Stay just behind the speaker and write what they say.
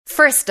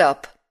First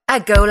up,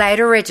 a Go Loud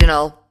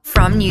original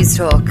from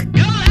Newstalk.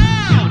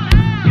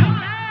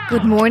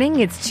 Good morning,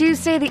 it's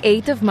Tuesday the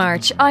 8th of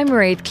March. I'm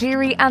Mairead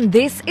Cleary and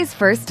this is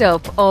First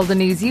Up, all the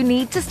news you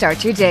need to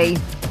start your day.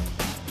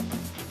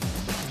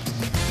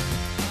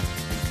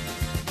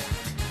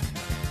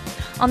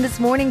 On this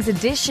morning's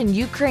edition,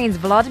 Ukraine's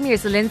Volodymyr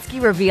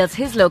Zelensky reveals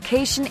his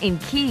location in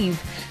Kyiv.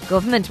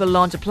 Government will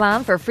launch a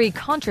plan for free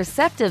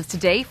contraceptives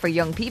today for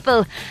young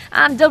people.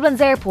 And Dublin's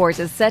airport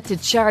is set to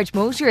charge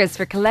motorists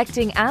for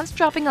collecting and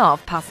dropping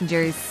off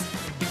passengers.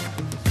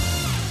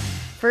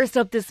 First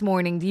up this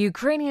morning, the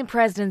Ukrainian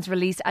president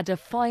released a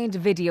defiant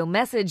video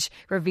message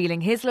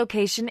revealing his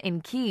location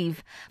in Kyiv.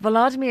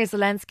 Volodymyr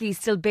Zelensky is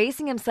still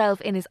basing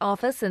himself in his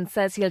office and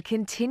says he'll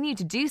continue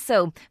to do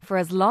so for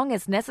as long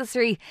as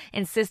necessary,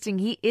 insisting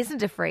he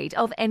isn't afraid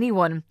of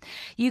anyone.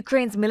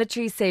 Ukraine's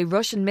military say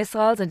Russian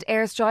missiles and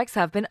airstrikes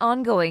have been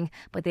ongoing,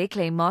 but they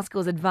claim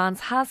Moscow's advance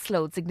has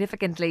slowed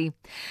significantly.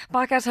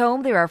 Back at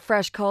home, there are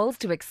fresh calls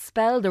to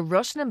expel the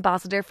Russian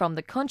ambassador from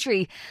the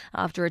country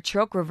after a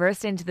truck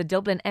reversed into the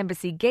Dublin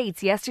embassy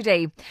gates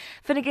yesterday.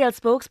 Fine Gael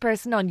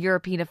spokesperson on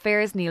European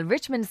affairs Neil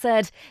Richmond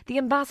said the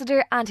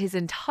ambassador and his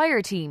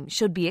entire team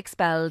should be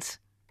expelled.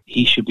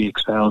 He should be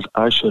expelled,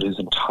 as should his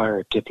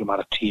entire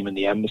diplomatic team in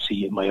the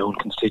embassy in my own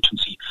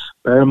constituency.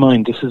 Bear in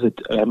mind, this is an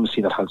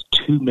embassy that has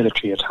 2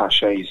 military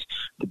attaches.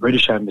 The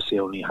British embassy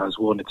only has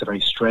 1. It's a very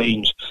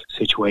strange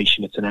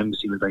situation. It's an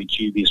embassy with a very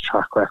dubious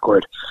track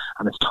record,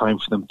 and it's time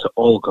for them to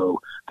all go.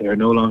 They are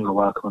no longer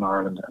welcome in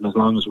Ireland, and as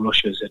long as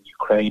Russia is in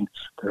Ukraine,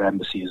 their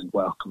embassy isn't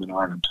welcome in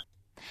Ireland.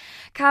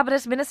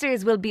 Cabinet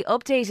ministers will be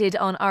updated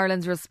on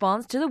Ireland's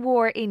response to the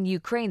war in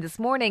Ukraine this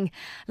morning.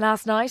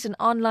 Last night, an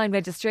online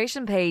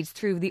registration page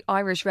through the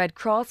Irish Red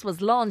Cross was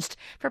launched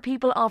for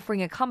people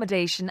offering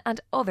accommodation and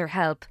other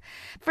help.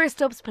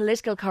 First Up's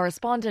political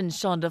correspondent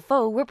Sean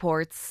Defoe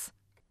reports.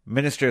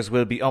 Ministers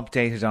will be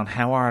updated on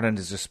how Ireland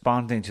is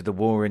responding to the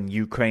war in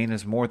Ukraine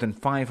as more than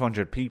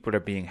 500 people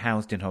are being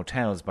housed in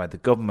hotels by the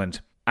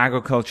government.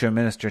 Agriculture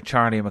Minister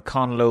Charlie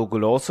McConalogue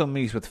will also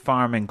meet with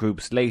farming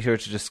groups later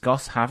to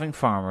discuss having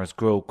farmers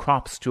grow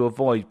crops to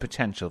avoid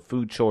potential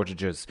food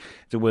shortages.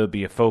 There will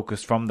be a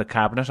focus from the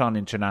Cabinet on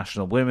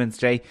International Women's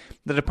Day.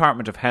 The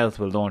Department of Health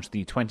will launch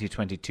the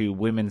 2022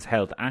 Women's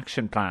Health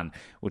Action Plan,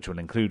 which will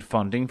include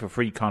funding for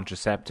free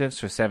contraceptives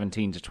for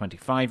 17 to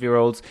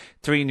 25-year-olds,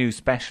 3 new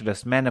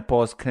specialist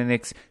menopause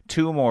clinics,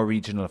 2 more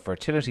regional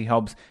fertility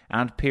hubs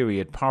and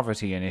period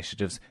poverty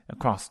initiatives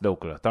across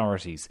local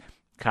authorities.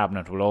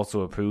 Cabinet will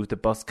also approve the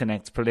Bus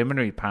Connect's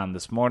preliminary plan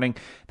this morning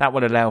that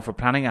will allow for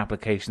planning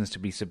applications to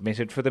be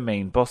submitted for the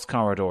main bus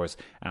corridors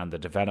and the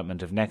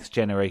development of next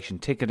generation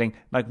ticketing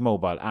like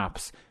mobile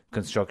apps.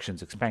 Construction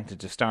is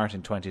expected to start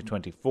in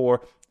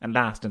 2024 and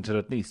last until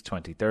at least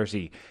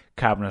 2030.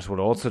 Cabinet will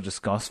also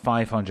discuss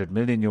 €500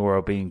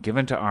 million being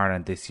given to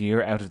Ireland this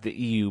year out of the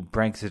EU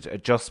Brexit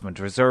Adjustment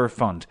Reserve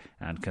Fund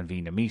and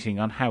convene a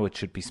meeting on how it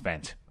should be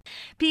spent.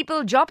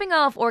 People dropping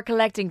off or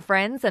collecting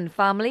friends and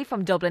family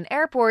from Dublin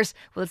Airport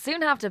will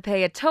soon have to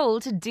pay a toll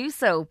to do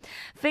so.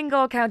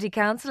 Fingal County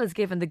Council has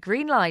given the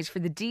green light for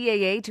the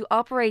DAA to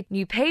operate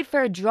new paid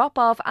fare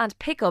drop-off and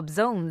pick-up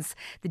zones.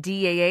 The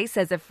DAA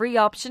says a free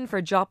option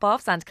for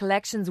drop-offs and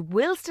collections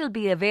will still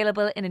be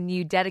available in a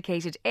new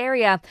dedicated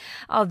area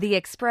of the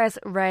Express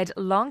Red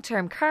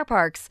long-term car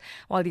parks,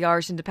 while the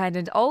Irish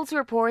Independent also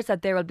reports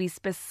that there will be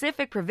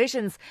specific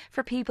provisions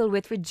for people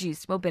with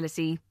reduced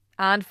mobility.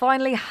 And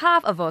finally,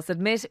 half of us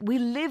admit we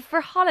live for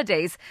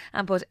holidays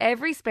and put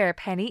every spare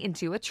penny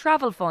into a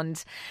travel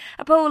fund.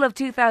 A poll of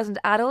 2,000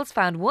 adults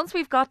found once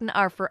we've gotten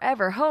our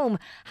forever home,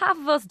 half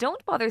of us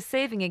don't bother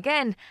saving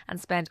again and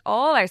spend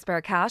all our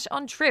spare cash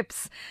on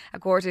trips. A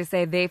quarter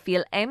say they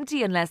feel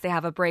empty unless they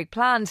have a break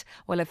planned,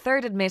 while a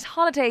third admit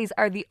holidays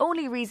are the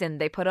only reason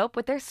they put up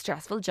with their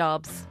stressful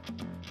jobs.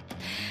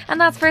 And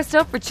that's First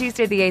Up for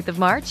Tuesday the 8th of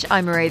March.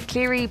 I'm Mairead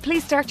Cleary.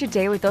 Please start your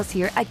day with us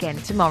here again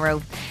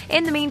tomorrow.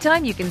 In the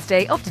meantime, you can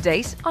stay up to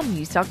date on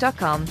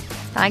newstalk.com.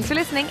 Thanks for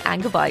listening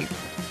and goodbye.